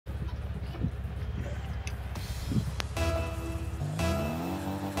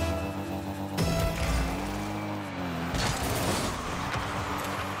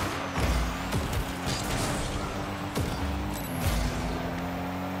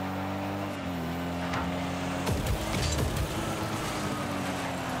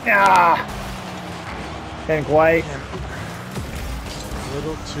Ah! Can't quite. A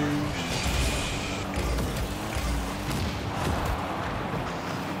little too...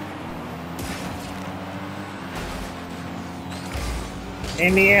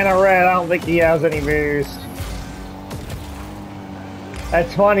 Indiana Red, I don't think he has any boost.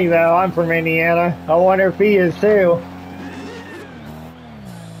 That's funny though, I'm from Indiana. I wonder if he is too.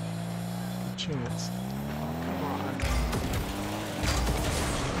 Chance.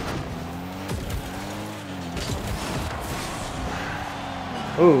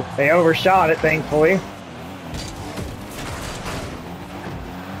 Ooh, they overshot it, thankfully.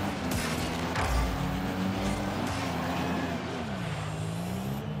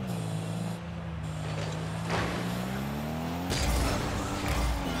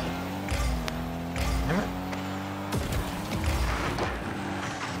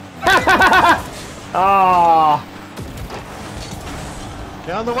 Ah!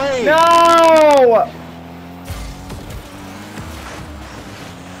 Get out of the way! No!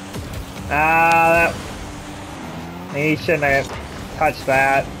 Ah, he shouldn't have touched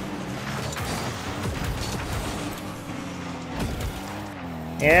that.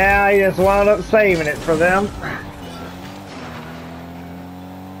 Yeah, he just wound up saving it for them.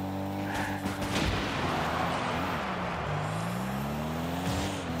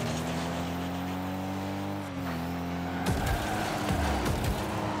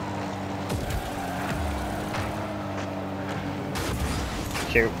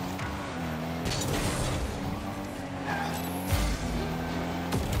 Shoot.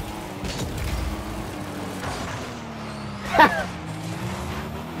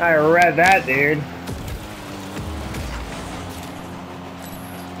 I read that, dude.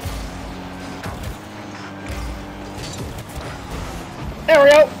 There we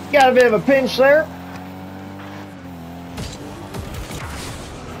go. Got a bit of a pinch there.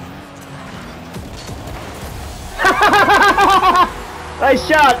 Nice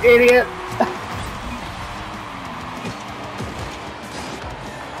shot, idiot.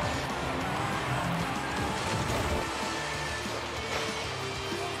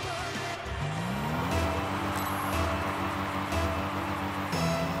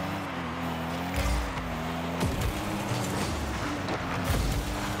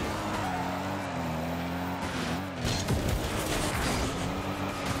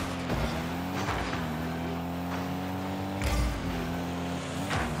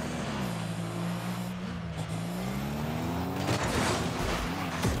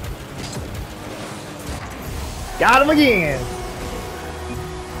 Got him again.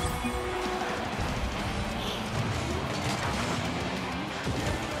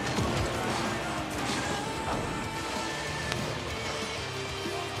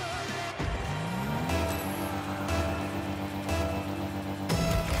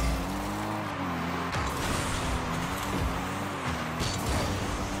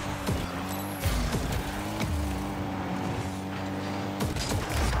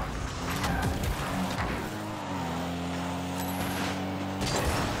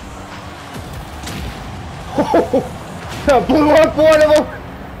 I blew up one of them.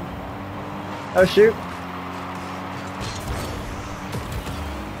 Oh shoot.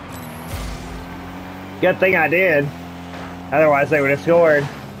 Good thing I did. Otherwise they would have scored.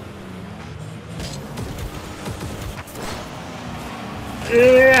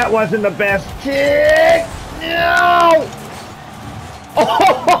 That wasn't the best kick. No!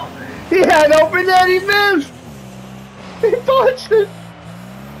 Oh! He had open and he missed! He punched it!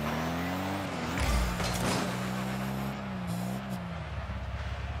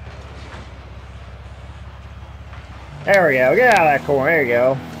 There we go. Get out of that corner. There you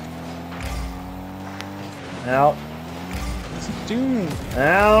go. No. What's he doing?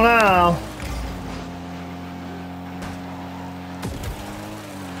 I don't know.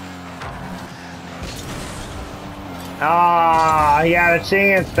 Ah, he had a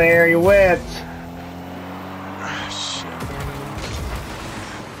chance there. He whipped. Ah, shit.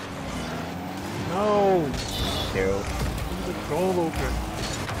 No. Shoot. Leave the goal open.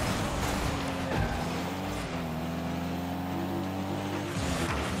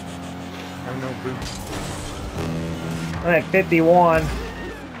 I know, boots. I'm at 51.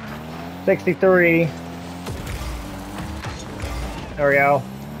 63. There we go.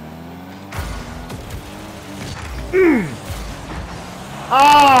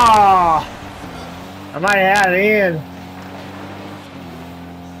 Ah! I might have had it in.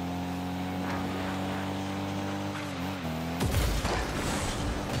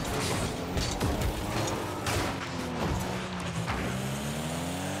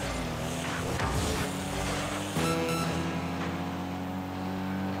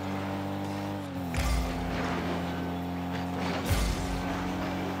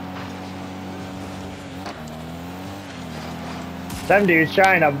 Some dude's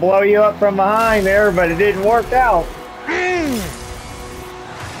trying to blow you up from behind there, but it didn't work out.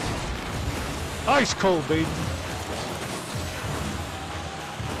 Ice cold, baby.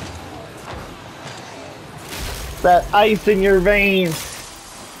 That ice in your veins.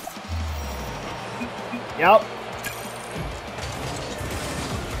 Yep.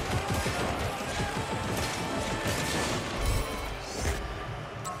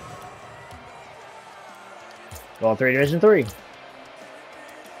 Well, 3 Division 3.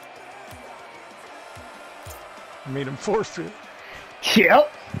 Made him forfeit.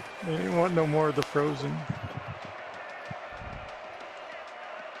 Yep. They didn't want no more of the frozen.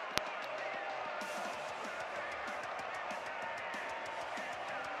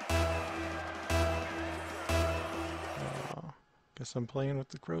 Guess I'm playing with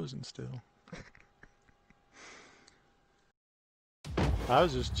the frozen still. I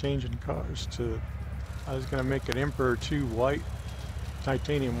was just changing cars to... I was going to make an Emperor 2 white,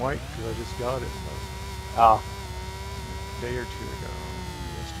 titanium white, because I just got it Oh. a day or two ago.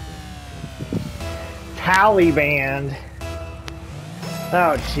 Yesterday. Taliban.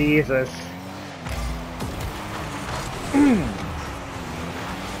 Oh, Jesus.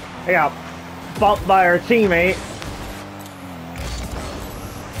 I got bumped by our teammate.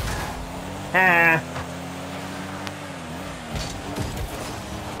 Ah.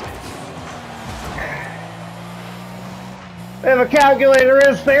 We have a calculator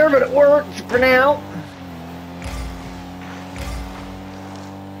risk there, but it works for now.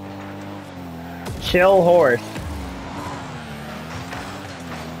 Chill horse.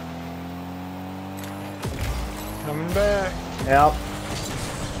 Coming back. Yep.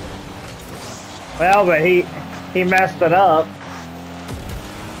 Well, but he messed it up.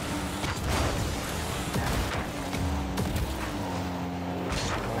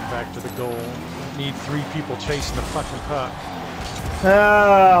 Going back to the goal. Need 3 people chasing the fucking puck.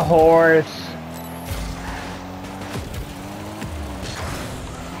 Ah, horse.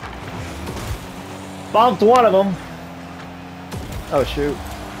 Bumped one of them. Oh, shoot.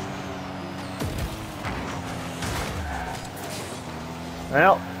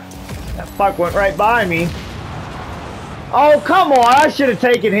 Well, that fuck went right by me. Oh, come on. I should have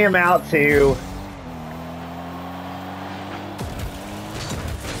taken him out, too.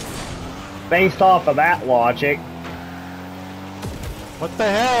 Based off of that logic. What the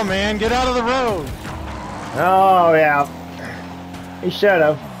hell, man? Get out of the road! Oh, yeah. He should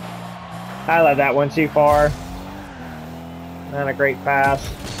have. I let that one too far. Not a great pass.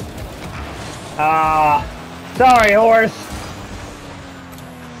 Sorry, horse.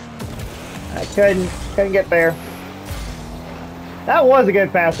 I couldn't get there. That was a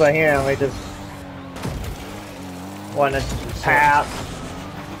good pass by him. We just wanted to pass.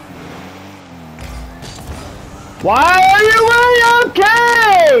 Why are you really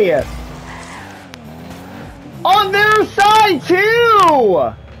okay? On their side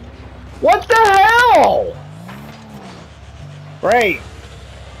too! What the hell? Great.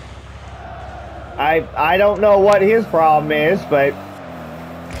 I don't know what his problem is, but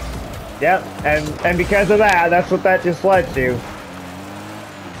yep, and because of that, that's what that just led to.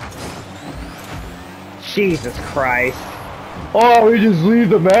 Jesus Christ. Oh, we just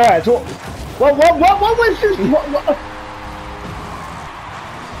leave the match. What was this? What?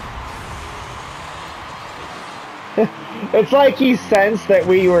 It's like he sensed that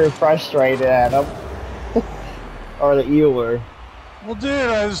we were frustrated at him. Or that you were. Well, dude,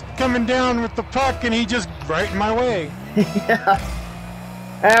 I was coming down with the puck and he just right in my way. Yeah.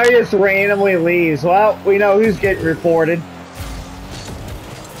 And he just randomly leaves. Well, we know who's getting reported.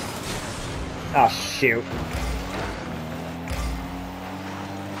 Oh, shoot.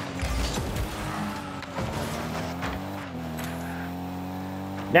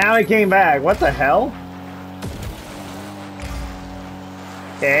 Now he came back. What the hell?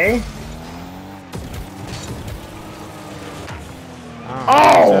 Okay.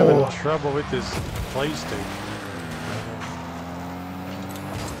 Oh! He's having trouble with his PlayStation.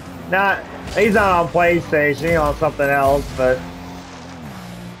 He's not on PlayStation, he's on something else, but...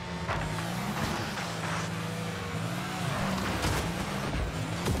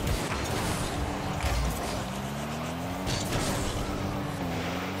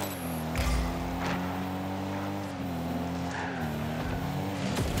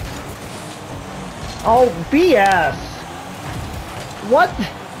 Oh, BS! What?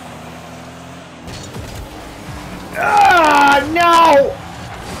 Ah, no!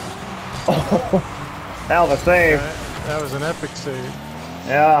 Oh, hell of a save. That was an epic save.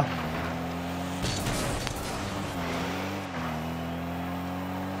 Yeah.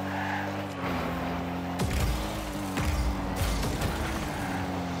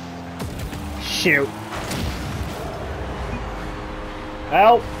 shoot.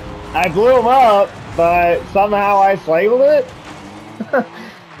 Well, I blew him up, but somehow I slabled it.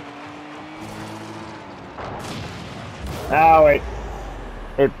 Oh,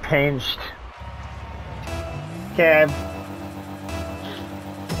 it pinched. Okay.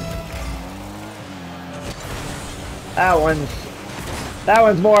 That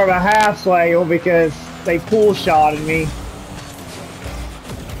one's more of a half slagle because they pool shotted me.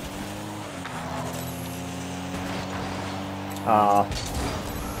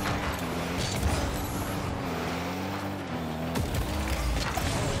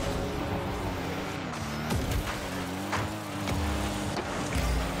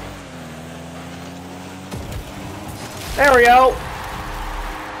 There we go.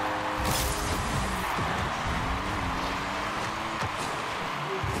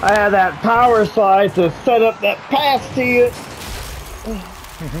 I had that power slide to set up that pass to you.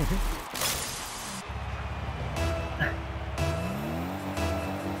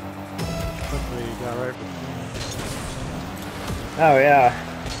 Hopefully you got right with Oh yeah.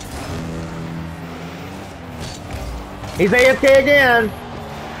 He's AFK again. Of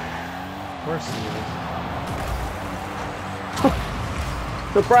course he is.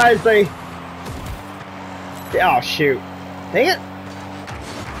 Surprised they. Oh shoot! Dang it!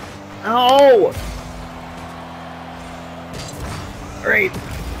 Oh! Great.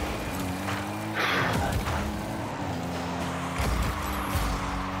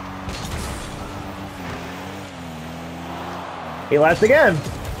 He left again.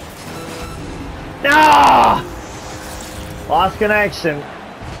 No! Lost connection.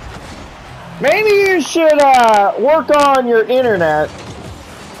 Maybe you should work on your internet.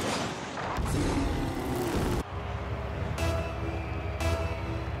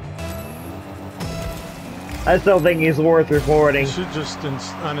 I still think he's worth recording. You should just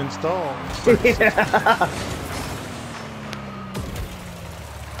uninstall. Yeah.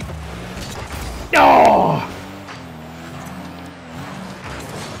 Oh!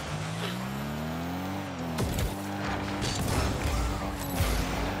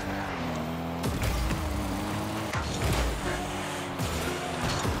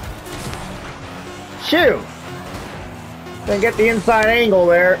 Shoot! Didn't get the inside angle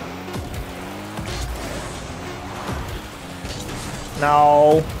there.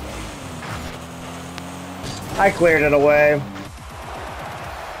 No. I cleared it away.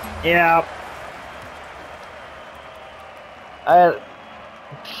 Yeah. I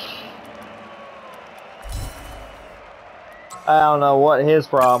don't know what his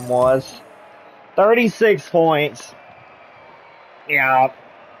problem was. 36 points. Yeah.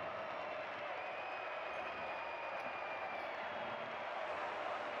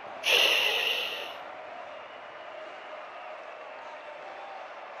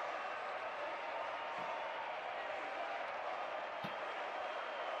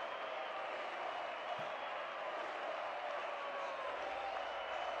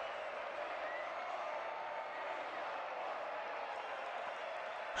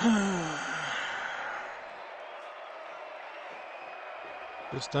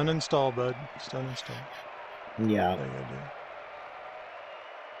 Just uninstall, bud. Just uninstall. Yeah. That's all you gotta do.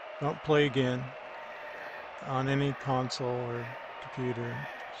 Don't play again on any console or computer.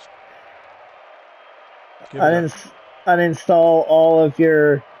 Just give it up. Uninstall all of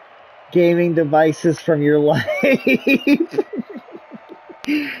your gaming devices from your life.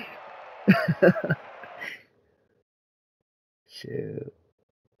 Shoot.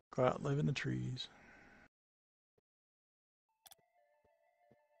 Go out and live in the trees.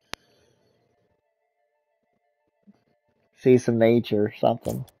 See some nature or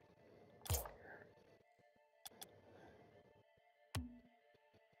something.